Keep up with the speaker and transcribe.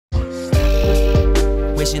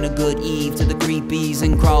Wishing a good eve to the creepies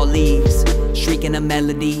and crawlies, shrieking a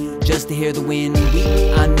melody just to hear the wind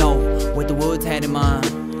weep. I know what the woods had in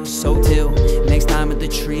mind, so till next time at the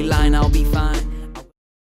tree line I'll be fine.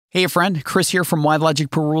 Hey friend, Chris here from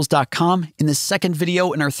WhyLogicProRules.com. In this second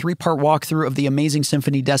video in our 3-part walkthrough of the amazing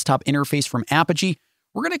Symphony Desktop interface from Apogee,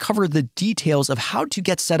 we're going to cover the details of how to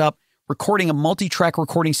get set up recording a multi-track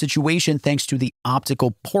recording situation thanks to the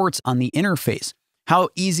optical ports on the interface. How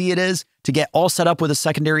easy it is to get all set up with a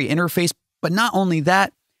secondary interface, but not only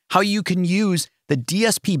that, how you can use the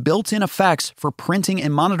DSP built-in effects for printing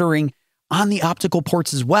and monitoring on the optical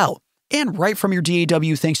ports as well, and right from your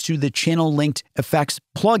DAW thanks to the channel linked effects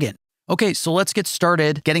plugin. Okay, so let's get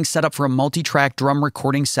started getting set up for a multi-track drum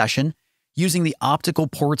recording session using the optical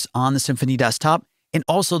ports on the Symphony Desktop and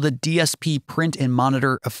also the DSP print and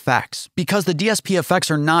monitor effects. Because the DSP effects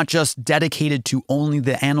are not just dedicated to only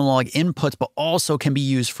the analog inputs, but also can be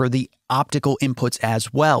used for the optical inputs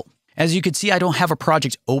as well. As you can see, I don't have a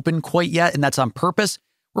project open quite yet, and that's on purpose.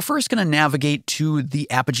 We're first going to navigate to the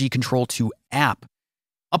Apogee Control 2 app.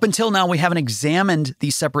 Up until now, we haven't examined the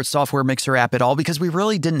separate software mixer app at all because we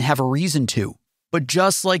really didn't have a reason to. But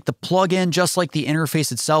just like the plugin, just like the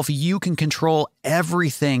interface itself, you can control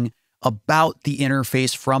everything about the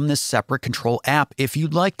interface from this separate control app if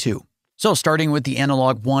you'd like to. So starting with the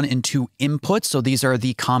analog 1 and 2 inputs, so these are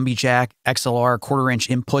the combi jack XLR 1/4 inch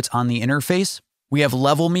inputs on the interface. We have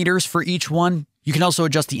level meters for each one. You can also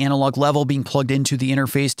adjust the analog level being plugged into the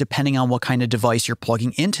interface depending on what kind of device you're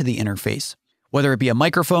plugging into the interface, whether it be a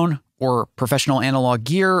microphone or professional analog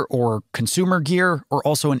gear or consumer gear or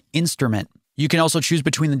also an instrument. You can also choose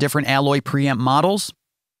between the different alloy preamp models.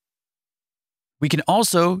 We can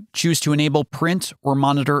also choose to enable print or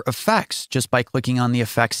monitor effects just by clicking on the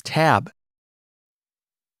Effects tab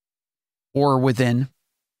or within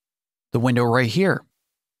the window right here.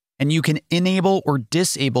 And you can enable or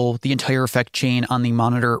disable the entire effect chain on the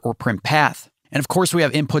monitor or print path. And of course, we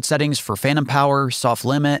have input settings for phantom power, soft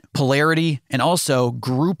limit, polarity, and also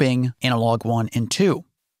grouping analog 1 and 2.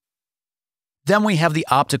 Then we have the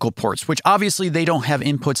optical ports, which obviously they don't have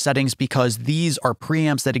input settings because these are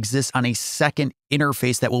preamps that exist on a second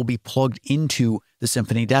interface that will be plugged into the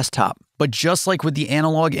Symphony Desktop. But just like with the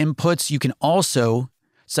analog inputs, you can also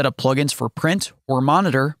set up plugins for print or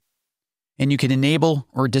monitor, and you can enable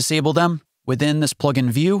or disable them within this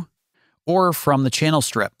plugin view or from the channel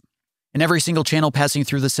strip. And every single channel passing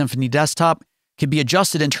through the Symphony Desktop can be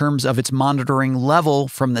adjusted in terms of its monitoring level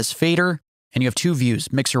from this fader. And you have 2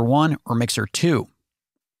 views, Mixer 1 or Mixer 2.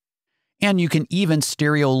 And you can even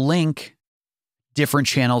stereo link different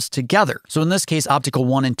channels together. So in this case, Optical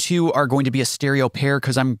 1 and 2 are going to be a stereo pair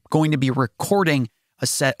because I'm going to be recording a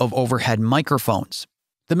set of overhead microphones.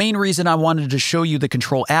 The main reason I wanted to show you the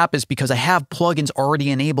control app is because I have plugins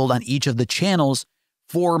already enabled on each of the channels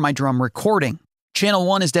for my drum recording. Channel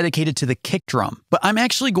 1 is dedicated to the kick drum, but I'm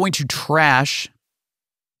actually going to trash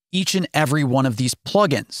each and every one of these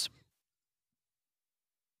plugins.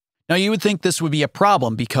 Now, you would think this would be a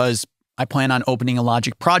problem because I plan on opening a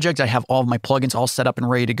Logic project. I have all of my plugins all set up and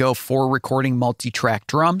ready to go for recording multi-track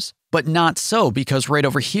drums, but not so because right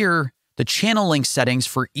over here, the channel link settings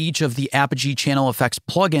for each of the Apogee channel effects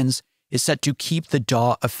plugins is set to keep the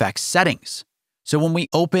DAW effects settings. So when we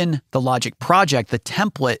open the Logic project, the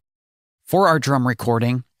template for our drum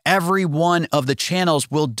recording, every one of the channels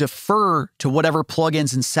will defer to whatever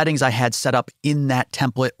plugins and settings I had set up in that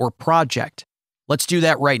template or project. Let's do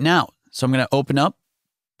that right now. So I'm going to open up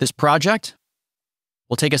this project.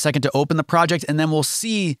 We'll take a second to open the project, and then we'll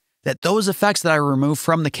see that those effects that I removed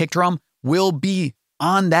from the kick drum will be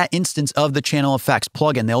on that instance of the channel effects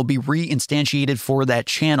plugin. They'll be reinstantiated for that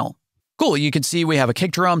channel. Cool. You can see we have a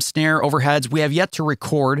kick drum, snare, overheads. We have yet to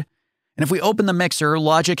record. And if we open the mixer,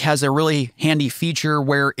 Logic has a really handy feature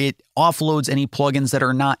where it offloads any plugins that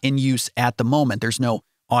are not in use at the moment. There's no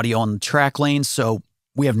audio on the track lane, so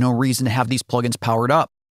we have no reason to have these plugins powered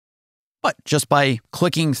up. But just by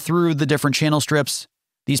clicking through the different channel strips,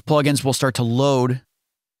 these plugins will start to load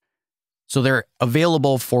so they're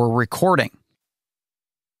available for recording.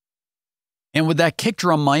 And with that kick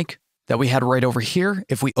drum mic that we had right over here,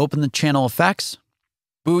 if we open the channel effects,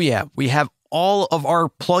 booyah, we have all of our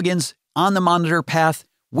plugins on the monitor path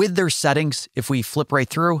with their settings. If we flip right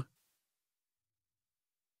through,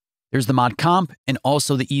 there's the mod comp and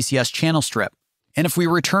also the ECS channel strip. And if we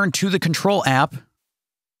return to the control app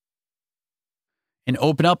and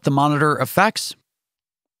open up the monitor effects,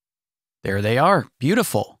 there they are.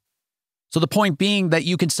 Beautiful. So the point being that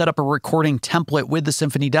you can set up a recording template with the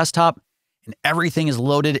Symphony Desktop and everything is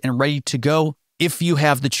loaded and ready to go if you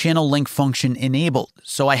have the channel link function enabled.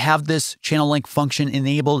 So I have this channel link function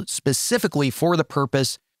enabled specifically for the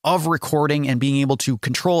purpose of recording and being able to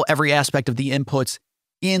control every aspect of the inputs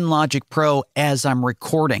in Logic Pro as I'm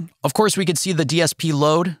recording. Of course, we could see the DSP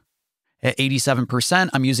load at 87%.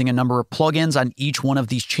 I'm using a number of plugins on each one of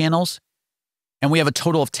these channels. And we have a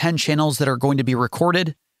total of 10 channels that are going to be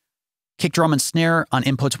recorded. Kick drum and snare on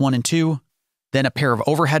inputs 1 and 2. Then a pair of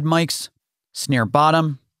overhead mics, snare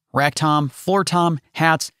bottom, rack tom, floor tom,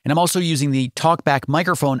 hats. And I'm also using the talkback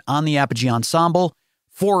microphone on the Apogee Ensemble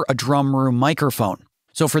for a drum room microphone.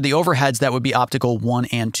 So for the overheads, that would be Optical 1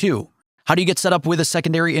 and 2. How do you get set up with a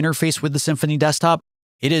secondary interface with the Symphony Desktop?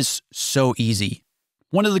 It is so easy.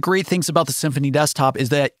 One of the great things about the Symphony Desktop is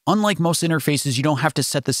that, unlike most interfaces, you don't have to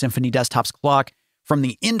set the Symphony Desktop's clock from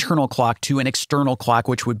the internal clock to an external clock,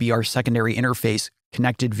 which would be our secondary interface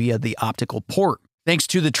connected via the optical port. Thanks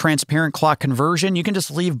to the transparent clock conversion, you can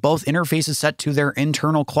just leave both interfaces set to their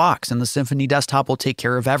internal clocks, and the Symphony Desktop will take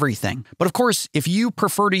care of everything. But of course, if you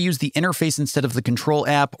prefer to use the interface instead of the control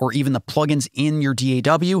app or even the plugins in your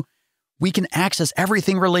DAW, we can access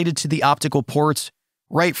everything related to the optical ports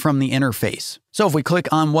right from the interface. So if we click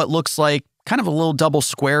on what looks like kind of a little double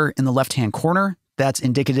square in the left-hand corner, that's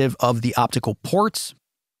indicative of the optical ports.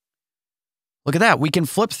 Look at that. We can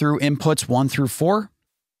flip through inputs 1 through 4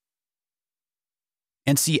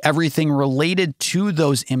 and see everything related to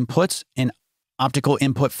those inputs in optical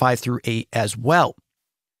input 5 through 8 as well.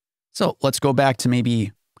 So let's go back to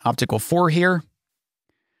maybe optical 4 here.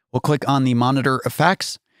 We'll click on the monitor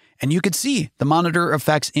effects, and you can see the monitor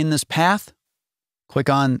effects in this path. Click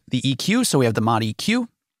on the EQ, so we have the mod EQ,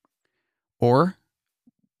 or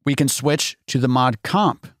we can switch to the mod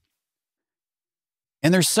comp.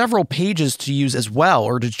 And there's several pages to use as well,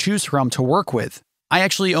 or to choose from to work with. I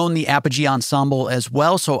actually own the Apogee Ensemble as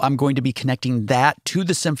well, so I'm going to be connecting that to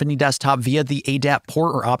the Symphony Desktop via the ADAT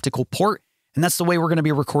port or optical port, and that's the way we're going to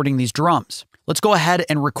be recording these drums. Let's go ahead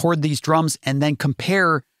and record these drums and then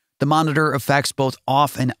compare the monitor effects both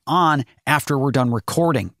off and on after we're done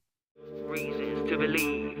recording. Reasons to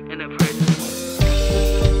believe in a present.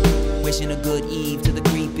 Wishing a good eve to the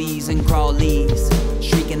creepies and crawlies,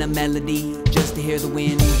 shrieking a melody just to hear the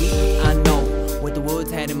wind. I know what the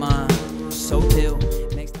woods had in mind. So till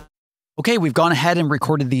next time. Okay, we've gone ahead and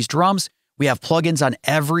recorded these drums. We have plugins on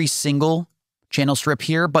every single channel strip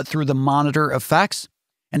here, but through the monitor effects.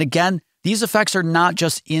 And again, these effects are not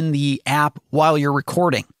just in the app while you're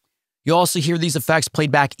recording. You'll also hear these effects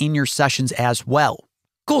played back in your sessions as well.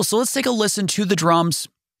 Cool, so let's take a listen to the drums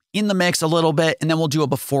in the mix a little bit, and then we'll do a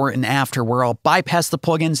before and after where I'll bypass the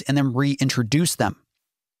plugins and then reintroduce them.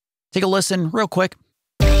 Take a listen real quick.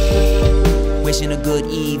 Wishing a good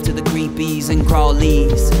eve to the creepies and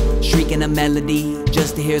crawlies, shrieking a melody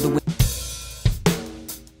just to hear the wind.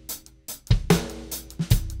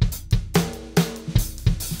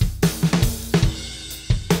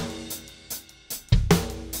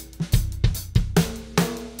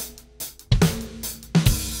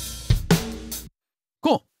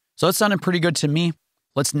 Cool. So that sounded pretty good to me.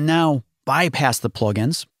 Let's now bypass the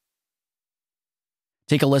plugins.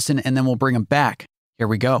 Take a listen, and then we'll bring them back. Here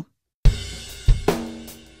we go.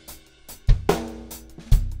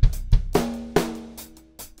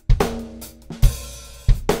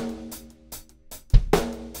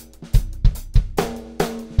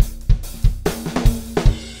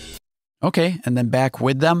 Okay, and then back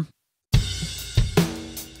with them.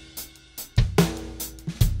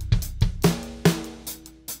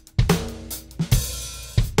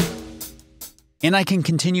 And I can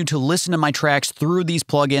continue to listen to my tracks through these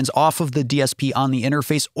plugins off of the DSP on the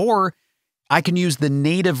interface, or I can use the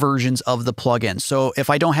native versions of the plugin. So if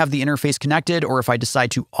I don't have the interface connected, or if I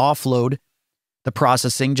decide to offload the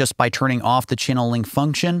processing just by turning off the channel link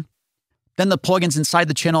function, then the plugins inside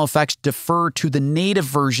the channel effects defer to the native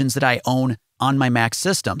versions that I own on my Mac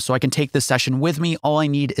system. So I can take this session with me. All I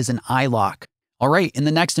need is an iLock. All right, in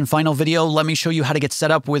the next and final video, let me show you how to get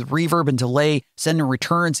set up with reverb and delay, send and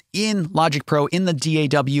returns in Logic Pro in the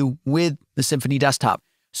DAW with the Symphony Desktop,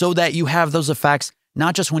 so that you have those effects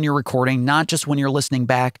not just when you're recording, not just when you're listening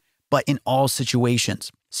back, but in all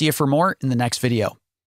situations. See you for more in the next video.